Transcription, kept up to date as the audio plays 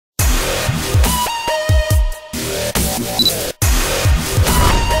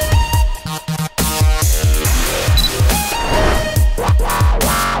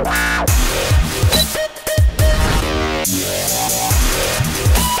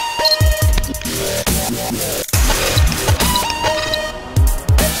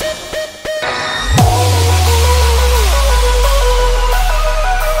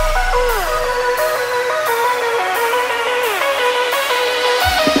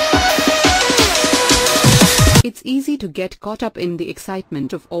It's easy to get caught up in the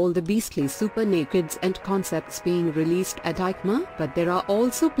excitement of all the beastly super nakeds and concepts being released at EICMA, but there are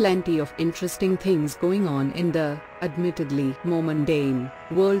also plenty of interesting things going on in the, admittedly more mundane,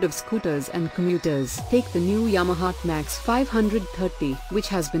 world of scooters and commuters. Take the new Yamaha Tmax 530, which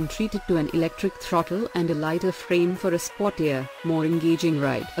has been treated to an electric throttle and a lighter frame for a sportier, more engaging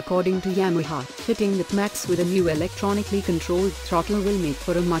ride. According to Yamaha, fitting the Tmax with a new electronically controlled throttle will make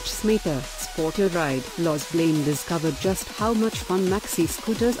for a much smoother, sportier ride. Los Blaine discovered just how much fun maxi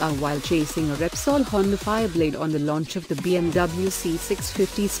scooters are while chasing a Repsol Honda Fireblade on the launch of the BMW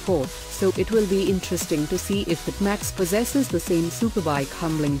C650 Sport, so it will be interesting to see if the Tmax possesses the same superbike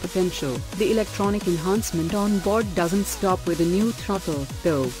humbling potential. The electronic enhancement on board doesn't stop with a new throttle,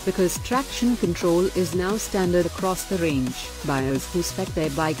 though, because traction control is now standard across the range. Buyers who spec their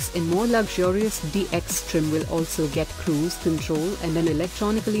bikes in more luxurious DX trim will also get cruise control and an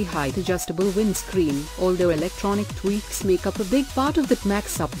electronically height-adjustable windscreen. Although electronic tweaks make up a big part of the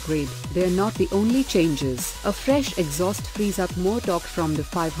Tmax upgrade, they're not the only changes. A fresh exhaust frees up more torque from the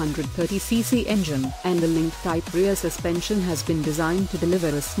 530cc engine, and the link-type rear suspension has been designed to deliver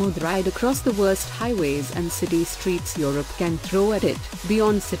a smooth ride across the worst highways and city streets Europe can throw at it.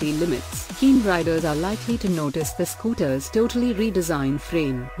 Beyond city limits, keen riders are likely to notice the scooter's totally redesigned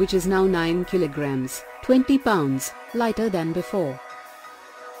frame, which is now 9 kilograms, 20 pounds, lighter than before.